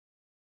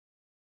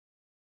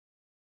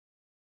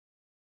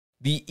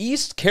The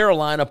East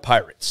Carolina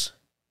Pirates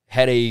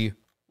had a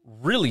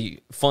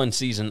really fun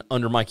season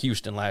under Mike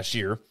Houston last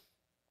year.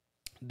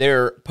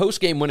 Their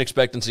post-game win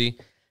expectancy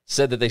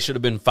said that they should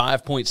have been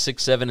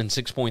 5.67 and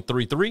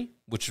 6.33,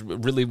 which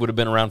really would have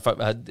been around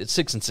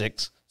 6 and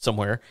 6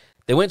 somewhere.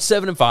 They went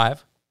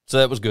 7-5, so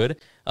that was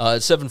good.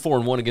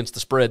 7-4-1 against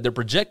the spread. Their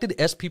projected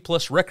SP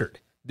Plus record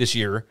this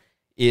year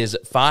is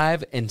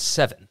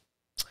 5-7.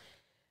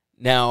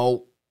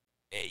 Now,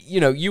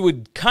 you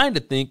would kind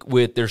of think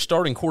with their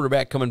starting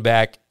quarterback coming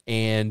back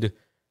and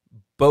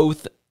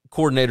both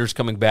coordinators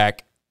coming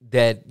back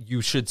that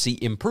you should see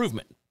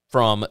improvement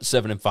from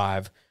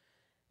 7-5.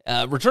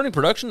 Returning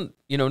production,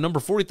 number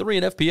 43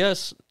 in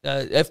FBS,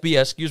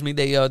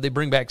 they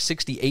bring back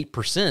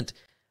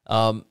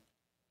 68%.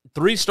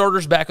 3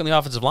 starters back on the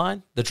offensive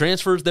line. The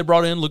transfers they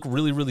brought in look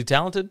really, really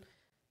talented.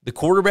 The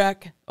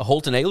quarterback,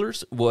 Holton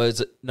Ahlers,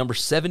 was number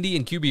 70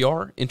 in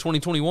QBR in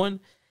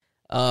 2021.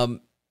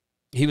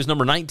 He was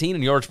number 19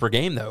 in yards per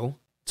game, though.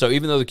 So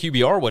even though the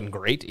QBR wasn't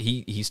great,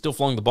 he still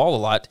flung the ball a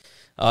lot.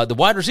 The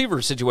wide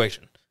receiver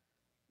situation,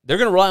 they're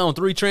going to rely on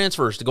 3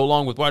 transfers to go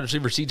along with wide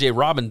receiver C.J.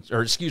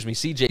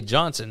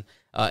 Johnson,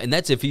 and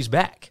that's if he's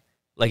back.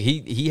 Like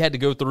he had to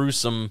go through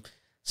some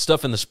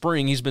stuff in the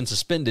spring. He's been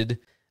suspended.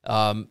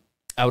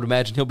 I would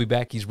imagine he'll be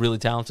back. He's really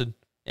talented,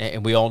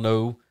 and we all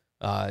know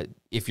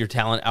if your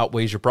talent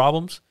outweighs your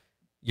problems,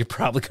 you're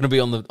probably going to be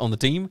on the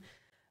team.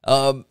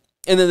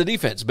 And then the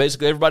defense.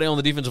 Basically, everybody on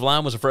the defensive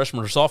line was a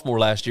freshman or sophomore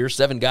last year.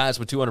 7 guys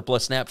with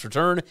 200-plus snaps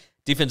return.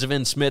 Defensive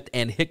end Smith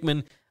and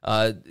Hickman.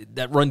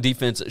 That run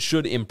defense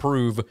should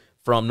improve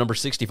from number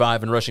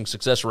 65 in rushing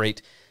success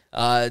rate.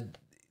 The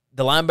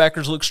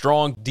linebackers look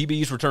strong.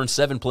 DBs returned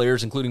 7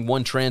 players, including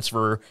 1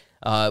 transfer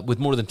with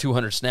more than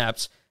 200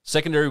 snaps.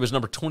 Secondary was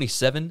number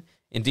 27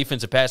 in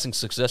defensive passing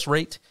success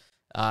rate.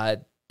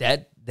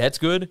 That's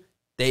good.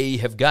 They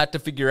have got to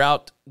figure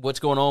out what's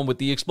going on with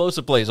the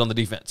explosive plays on the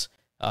defense.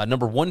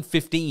 Number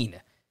 115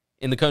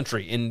 in the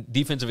country in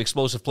defensive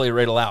explosive play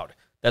rate allowed.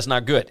 That's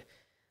not good.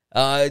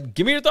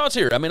 Give me your thoughts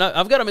here. I mean,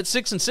 I've got them at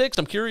 6-6.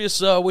 I'm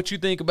curious what you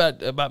think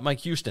about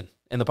Mike Houston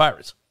and the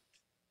Pirates.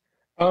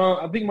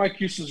 I think Mike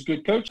Houston's a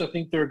good coach. I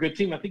think they're a good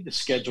team. I think the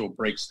schedule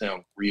breaks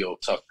down real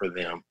tough for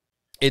them.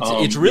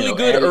 It's really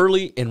good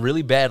early and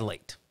really bad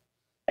late.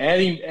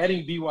 Adding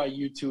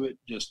BYU to it,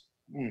 just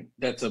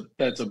that's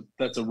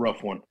a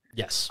rough one.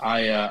 Yes,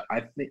 I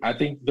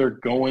think they're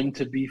going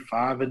to be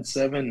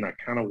 5-7. And I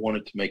kind of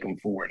wanted to make them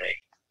 4-8.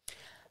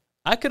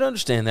 I could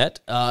understand that.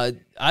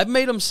 I've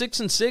made them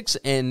 6-6,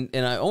 and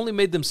I only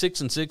made them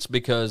 6-6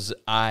 because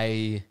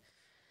I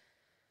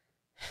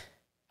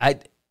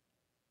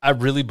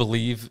really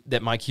believe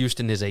that Mike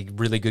Houston is a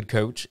really good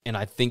coach, and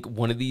I think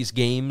one of these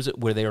games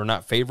where they are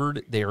not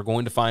favored, they are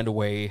going to find a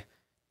way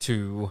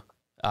to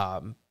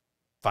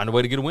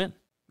get a win.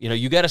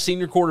 You got a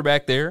senior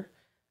quarterback there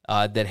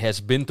that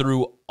has been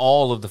through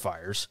all of the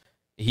fires.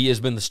 He has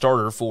been the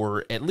starter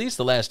for at least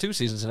the last 2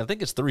 seasons, and I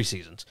think it's 3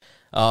 seasons.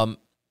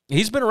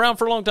 He's been around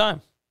for a long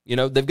time.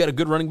 They've got a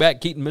good running back,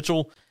 Keaton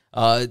Mitchell.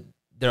 Their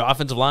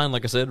offensive line,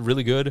 like I said,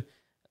 really good.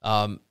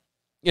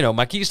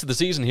 My keys to the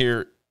season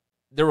here,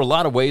 there were a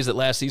lot of ways that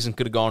last season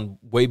could have gone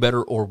way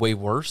better or way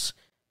worse.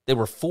 They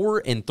were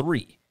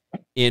 4-3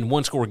 in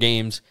one-score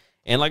games.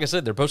 And like I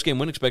said, their post-game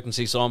win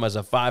expectancy saw them as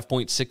a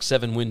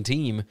 5.67 win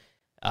team.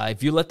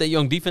 If you let that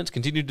young defense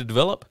continue to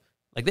develop,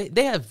 like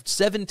they have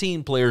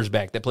 17 players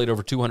back that played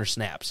over 200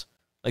 snaps.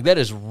 Like that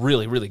is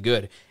really, really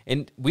good.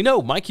 And we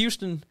know Mike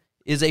Houston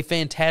is a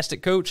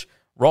fantastic coach.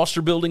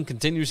 Roster building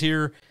continues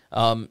here.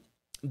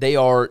 They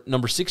are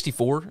number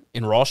 64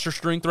 in roster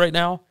strength right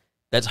now.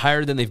 That's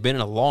higher than they've been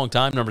in a long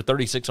time. Number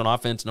 36 on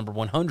offense, number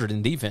 100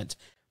 in defense.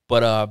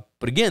 But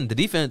again, the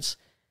defense,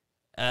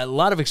 a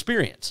lot of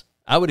experience.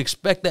 I would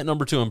expect that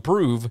number to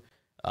improve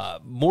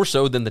more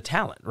so than the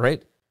talent,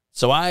 right?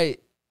 So I've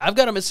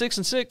got them at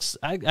 6-6.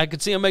 I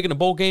could see them making a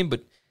bowl game,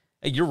 but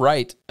hey, you're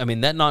right. I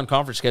mean, that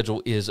non-conference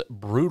schedule is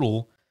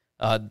brutal.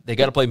 They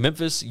got to play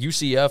Memphis,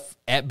 UCF,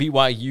 at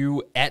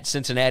BYU, at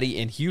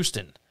Cincinnati, and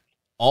Houston,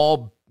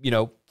 all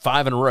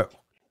 5 in a row.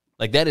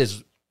 Like that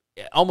is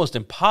almost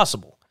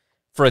impossible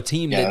for a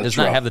team that does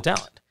not have the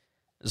talent.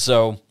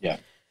 So yeah,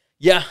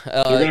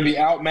 they're going to be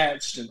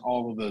outmatched in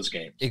all of those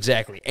games.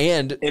 Exactly,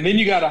 and then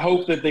you got to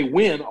hope that they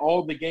win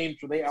all the games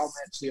where they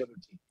outmatch the other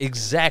team.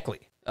 Exactly,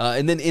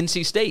 and then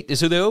NC State is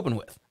who they open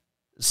with.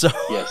 So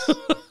yes,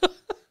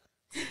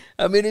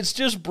 I mean it's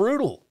just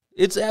brutal.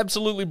 It's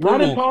absolutely brutal.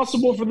 Not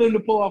impossible for them to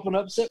pull off an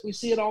upset. We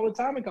see it all the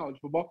time in college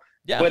football.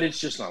 Yeah, but it's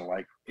just not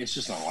like.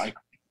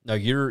 No,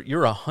 you're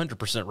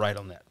 100% right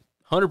on that.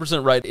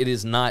 100% right. It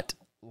is not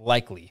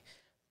likely,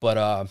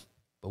 but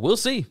we'll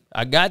see.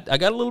 I got a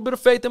little bit of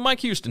faith in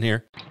Mike Houston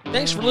here.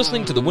 Thanks for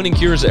listening to the Winning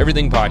Cures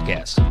Everything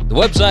podcast. The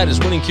website is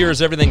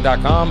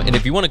winningcureseverything.com, and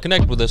if you want to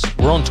connect with us,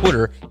 we're on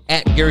Twitter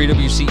at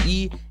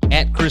GaryWCE,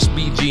 at Chris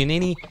B.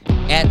 Giannini,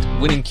 at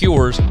Winning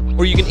Cures,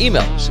 or you can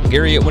email us,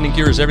 Gary at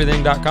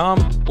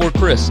winningcureseverything.com or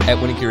Chris at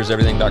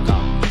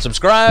winningcureseverything.com.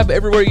 Subscribe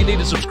everywhere you need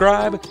to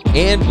subscribe,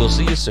 and we'll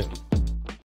see you soon.